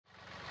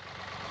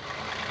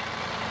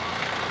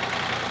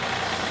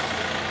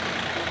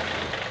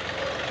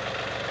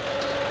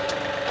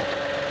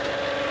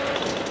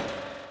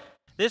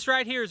This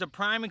right here is a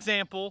prime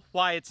example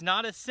why it's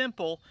not as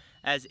simple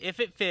as if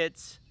it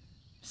fits,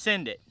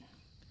 send it.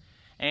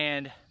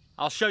 And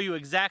I'll show you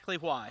exactly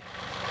why.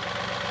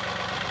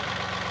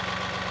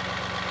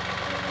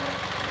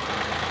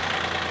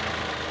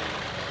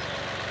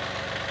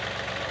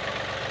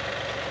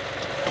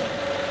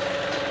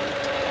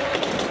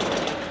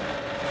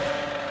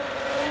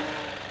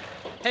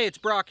 Hey, it's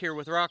Brock here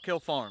with Rock Hill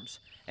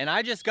Farms, and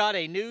I just got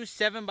a new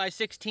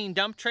 7x16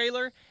 dump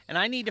trailer, and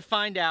I need to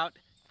find out,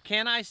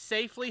 can I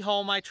safely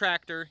haul my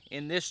tractor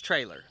in this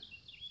trailer?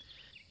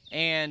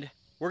 And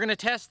we're going to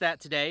test that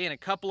today in a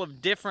couple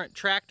of different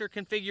tractor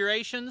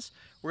configurations.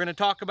 We're going to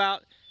talk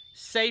about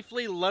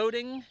safely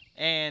loading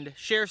and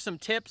share some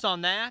tips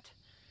on that.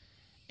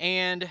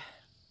 And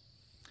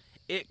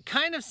it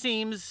kind of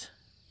seems,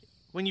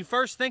 when you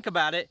first think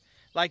about it,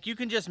 like you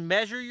can just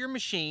measure your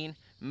machine,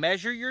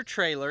 measure your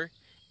trailer.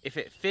 If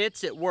it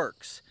fits, it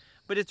works.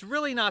 But it's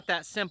really not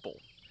that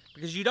simple,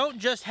 because you don't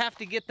just have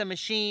to get the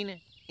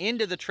machine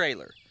into the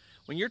trailer.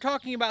 When you're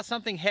talking about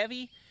something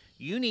heavy,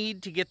 you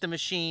need to get the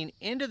machine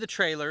into the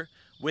trailer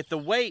with the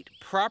weight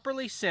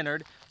properly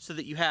centered so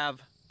that you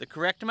have the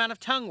correct amount of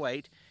tongue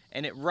weight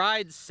and it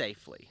rides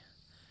safely.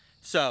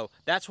 So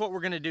that's what we're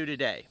going to do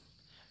today.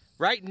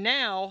 Right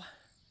now,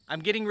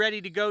 I'm getting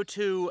ready to go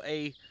to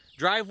a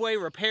driveway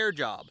repair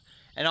job,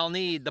 and I'll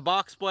need the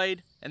box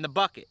blade and the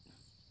bucket.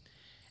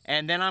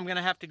 And then I'm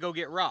gonna have to go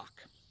get rock.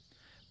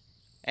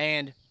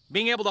 And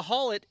being able to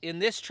haul it in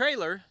this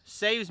trailer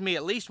saves me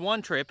at least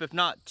one trip, if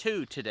not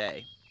two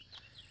today.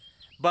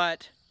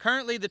 But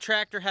currently the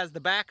tractor has the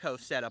backhoe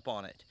set up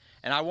on it,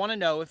 and I wanna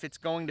know if it's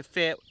going to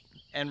fit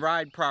and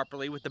ride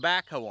properly with the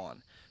backhoe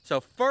on.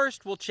 So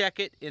first we'll check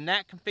it in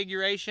that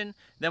configuration,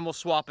 then we'll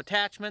swap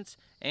attachments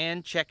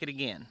and check it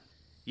again.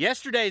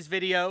 Yesterday's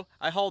video,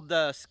 I hauled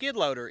the skid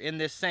loader in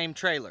this same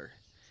trailer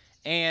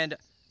and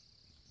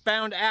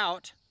found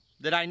out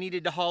that I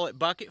needed to haul it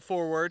bucket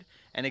forward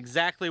and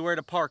exactly where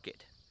to park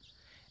it.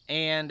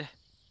 And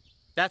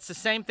that's the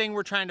same thing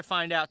we're trying to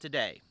find out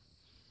today.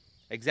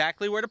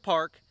 Exactly where to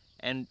park,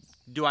 and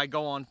do I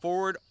go on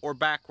forward or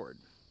backward?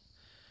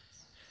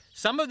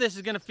 Some of this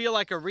is gonna feel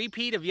like a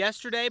repeat of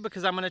yesterday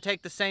because I'm gonna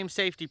take the same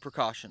safety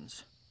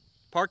precautions.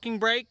 Parking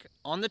brake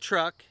on the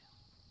truck,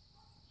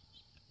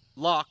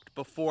 locked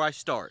before I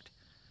start.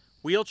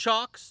 Wheel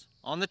chocks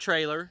on the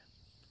trailer,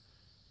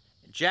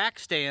 jack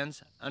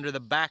stands under the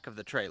back of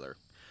the trailer.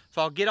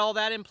 So I'll get all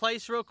that in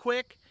place real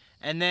quick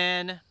and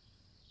then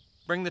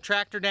bring the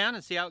tractor down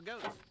and see how it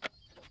goes.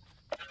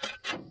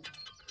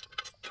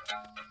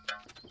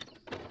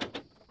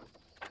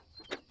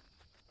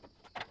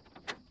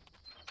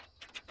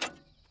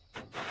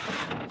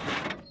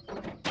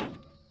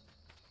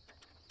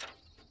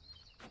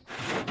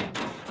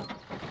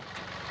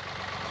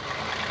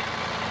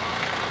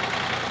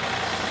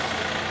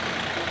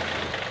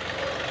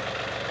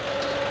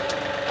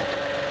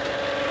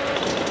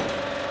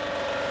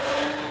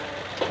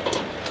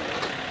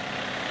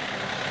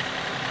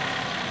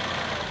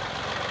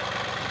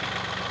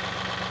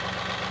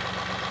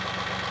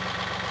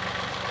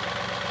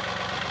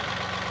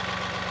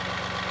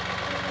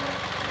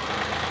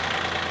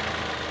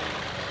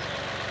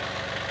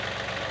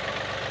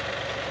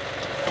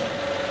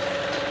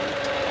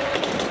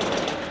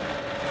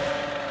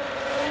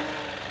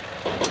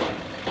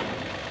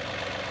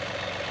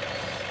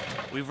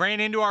 We've ran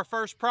into our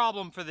first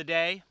problem for the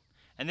day,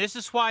 and this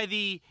is why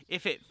the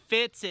if it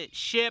fits, it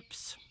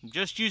ships,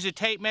 just use a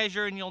tape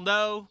measure and you'll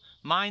know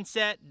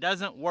mindset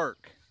doesn't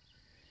work.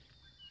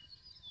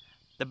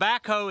 The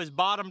backhoe is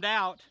bottomed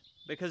out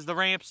because the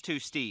ramp's too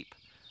steep.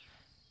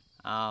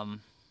 I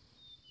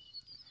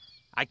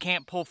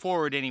can't pull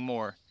forward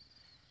anymore.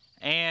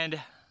 And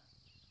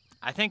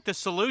I think the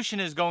solution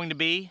is going to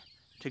be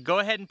to go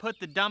ahead and put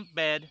the dump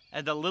bed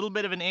at a little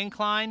bit of an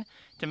incline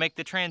to make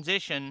the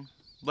transition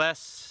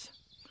less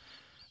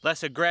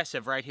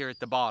aggressive right here at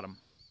the bottom.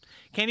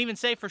 Can't even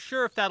say for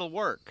sure if that'll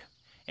work.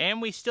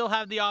 And we still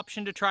have the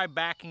option to try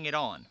backing it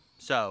on.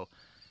 So,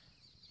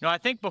 I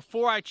think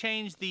before I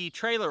change the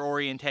trailer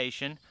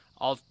orientation,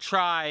 I'll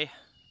try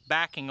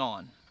backing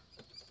on.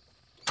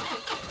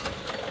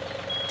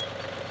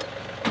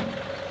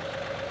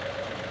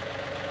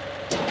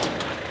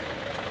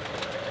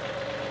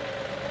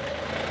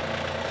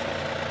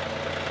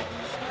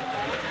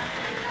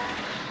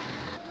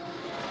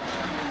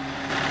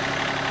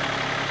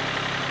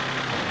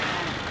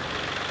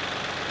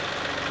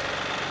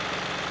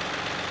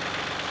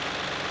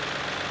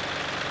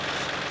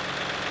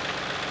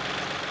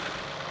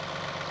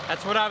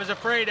 That's what I was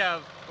afraid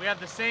of. We have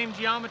the same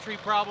geometry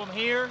problem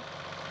here.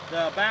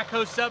 The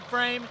backhoe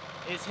subframe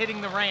is hitting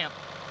the ramp.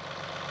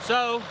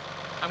 So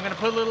I'm gonna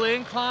put a little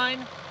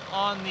incline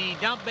on the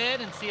dump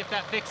bed and see if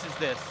that fixes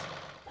this.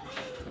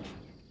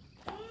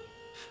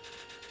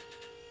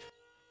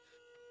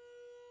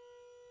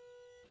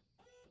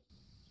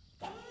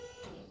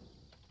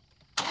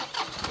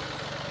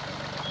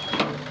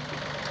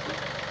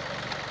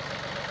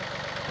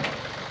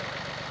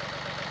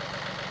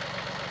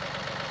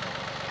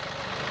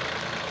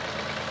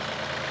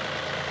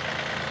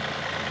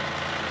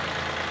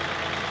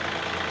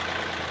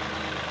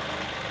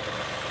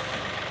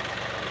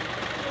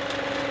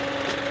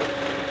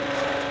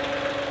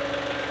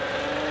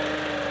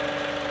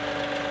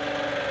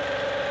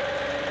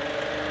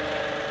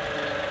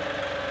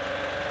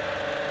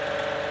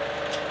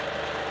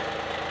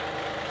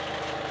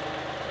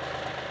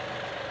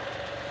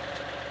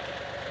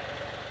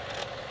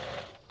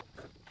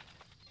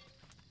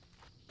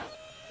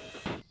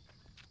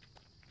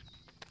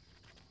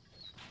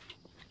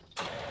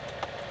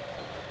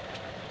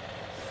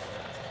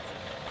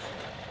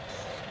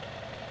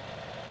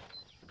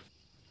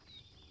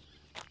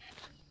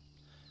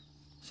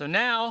 So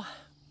now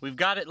we've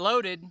got it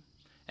loaded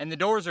and the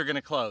doors are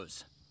gonna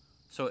close,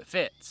 so it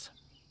fits.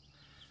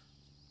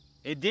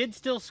 It did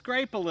still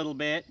scrape a little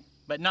bit,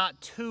 but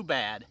not too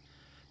bad.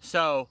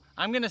 So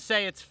I'm gonna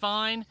say it's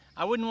fine.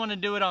 I wouldn't want to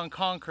do it on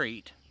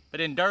concrete,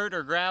 but in dirt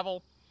or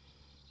gravel,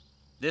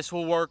 this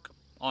will work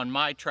on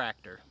my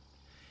tractor.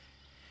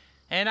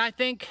 And I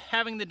think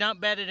having the dump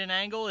bed at an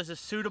angle is a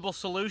suitable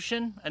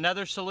solution.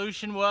 Another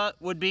solution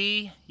would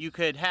be you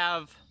could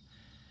have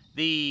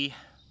the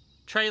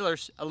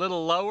trailers a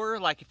little lower,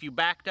 like if you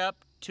backed up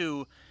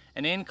to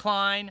an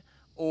incline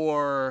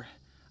or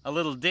a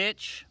little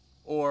ditch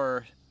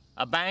or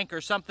a bank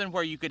or something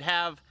where you could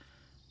have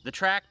the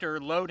tractor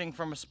loading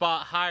from a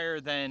spot higher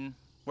than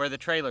where the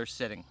trailer's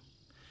sitting.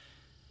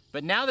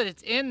 But now that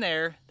it's in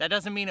there, that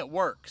doesn't mean it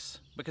works,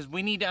 because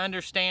we need to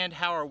understand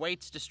how our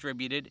weight's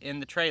distributed in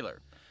the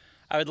trailer.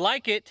 I would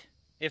like it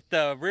if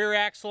the rear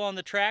axle on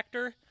the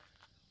tractor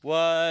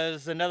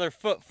was another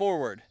foot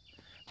forward,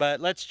 but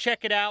let's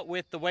check it out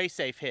with the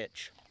WaySafe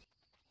hitch.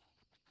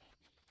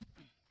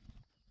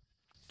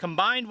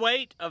 Combined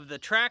weight of the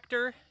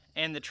tractor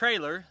and the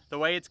trailer, the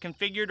way it's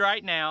configured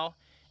right now,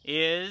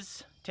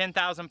 is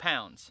 10,000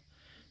 pounds.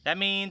 That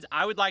means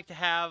I would like to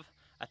have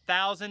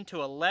 1,000 to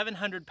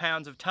 1,100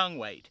 pounds of tongue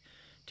weight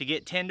to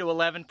get 10 to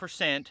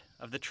 11%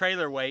 of the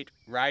trailer weight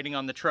riding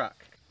on the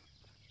truck.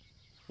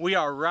 We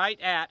are right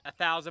at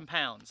 1,000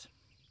 pounds.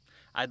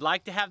 I'd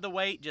like to have the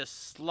weight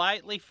just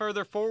slightly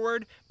further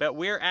forward, but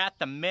we're at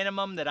the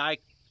minimum that I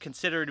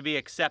consider to be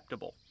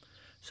acceptable.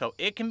 So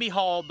it can be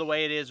hauled the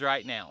way it is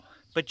right now.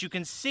 But you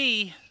can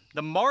see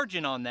the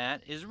margin on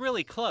that is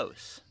really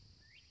close.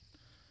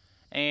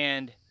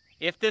 And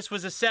if this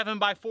was a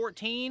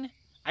 7x14,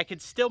 I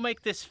could still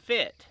make this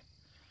fit.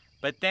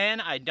 But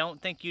then I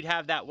don't think you'd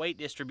have that weight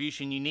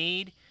distribution you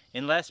need,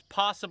 unless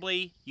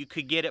possibly you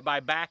could get it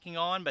by backing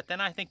on, but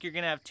then I think you're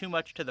gonna have too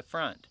much to the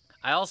front.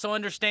 I also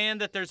understand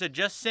that there's a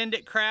just send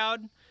it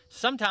crowd.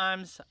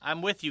 Sometimes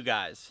I'm with you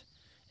guys.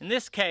 In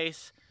this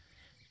case,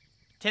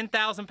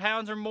 10,000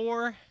 pounds or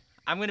more,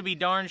 I'm gonna be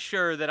darn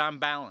sure that I'm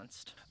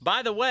balanced.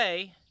 By the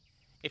way,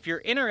 if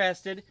you're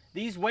interested,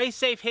 these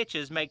WaySafe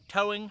hitches make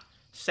towing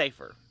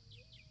safer.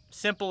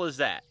 Simple as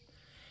that.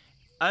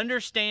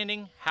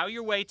 Understanding how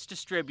your weight's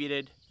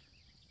distributed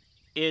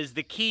is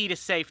the key to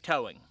safe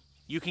towing.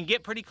 You can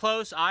get pretty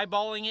close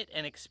eyeballing it,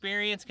 and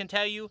experience can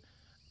tell you,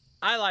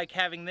 I like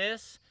having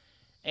this,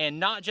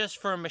 and not just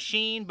for a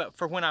machine, but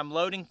for when I'm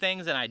loading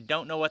things and I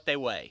don't know what they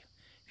weigh.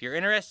 If you're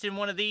interested in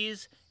one of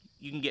these,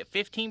 you can get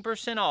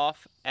 15%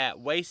 off at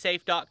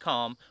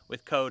waysafe.com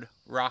with code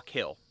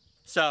ROCKHILL.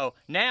 So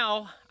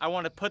now I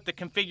want to put the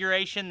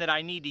configuration that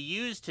I need to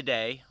use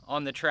today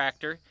on the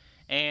tractor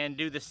and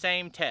do the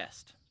same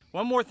test.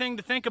 One more thing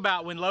to think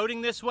about when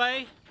loading this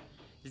way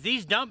is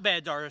these dump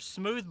beds are a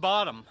smooth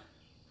bottom.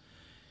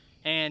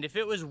 And if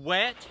it was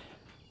wet,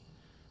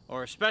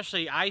 or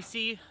especially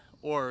icy,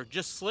 or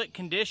just slick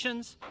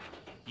conditions,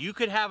 you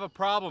could have a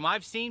problem.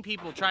 I've seen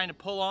people trying to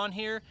pull on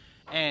here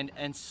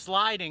and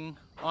sliding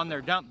on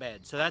their dump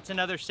bed. So that's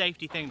another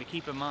safety thing to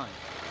keep in mind.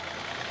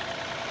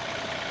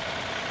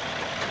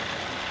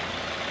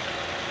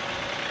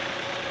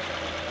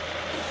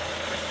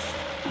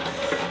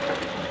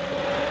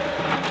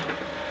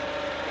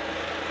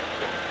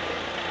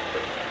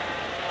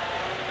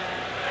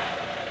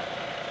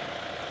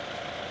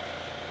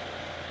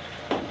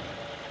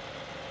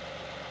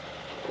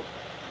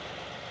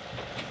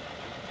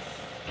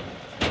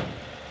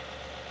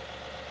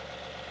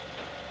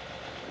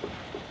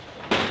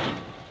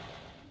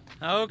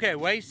 Okay,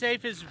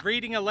 WaySafe is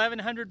reading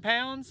 1,100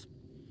 pounds.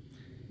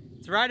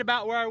 It's right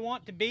about where I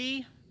want to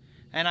be,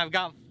 and I've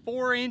got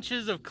 4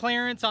 inches of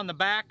clearance on the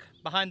back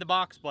behind the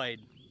box blade,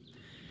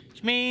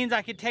 which means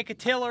I could take a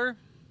tiller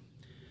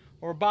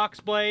or a box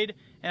blade,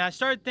 and I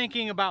started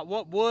thinking about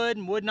what would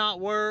and would not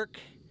work,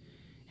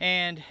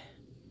 and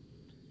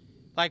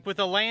like with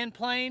a land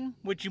plane,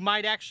 which you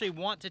might actually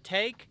want to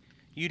take,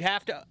 you'd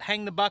have to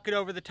hang the bucket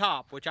over the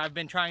top, which I've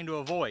been trying to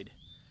avoid.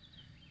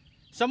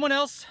 Someone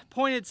else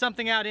pointed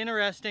something out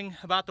interesting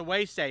about the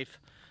WaySafe.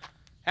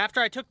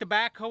 After I took the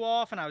backhoe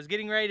off and I was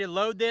getting ready to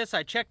load this,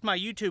 I checked my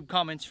YouTube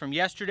comments from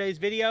yesterday's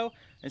video,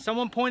 and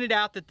someone pointed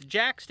out that the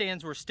jack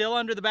stands were still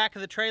under the back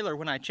of the trailer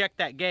when I checked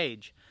that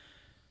gauge.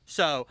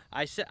 So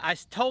I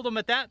told them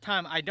at that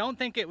time I don't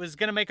think it was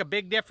going to make a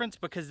big difference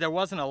because there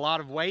wasn't a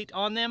lot of weight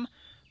on them,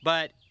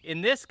 but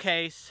in this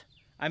case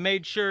I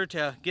made sure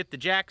to get the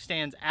jack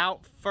stands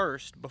out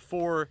first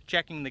before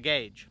checking the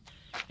gauge.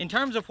 In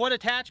terms of what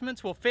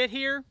attachments will fit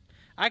here,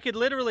 I could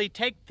literally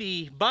take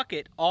the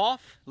bucket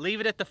off, leave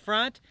it at the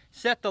front,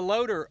 set the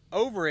loader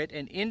over it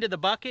and into the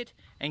bucket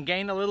and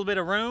gain a little bit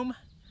of room,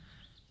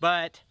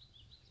 but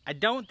I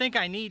don't think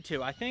I need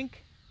to. I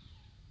think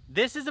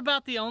this is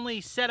about the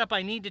only setup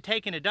I need to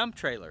take in a dump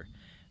trailer,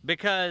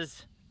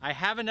 because I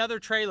have another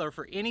trailer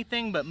for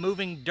anything but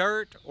moving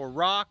dirt or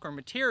rock or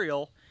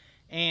material,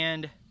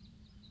 and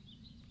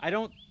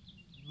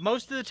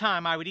most of the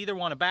time I would either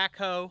want a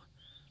backhoe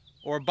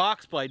or a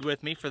box blade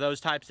with me for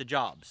those types of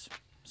jobs.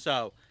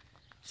 So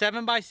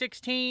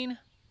 7x16,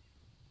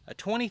 A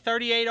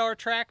 2038R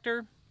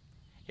tractor,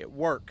 it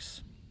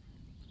works.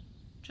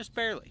 Just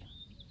barely.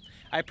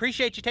 I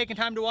appreciate you taking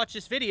time to watch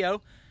this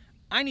video.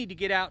 I need to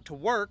get out to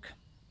work.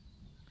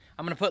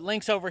 I'm going to put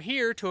links over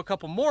here to a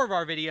couple more of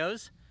our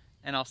videos,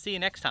 and I'll see you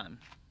next time.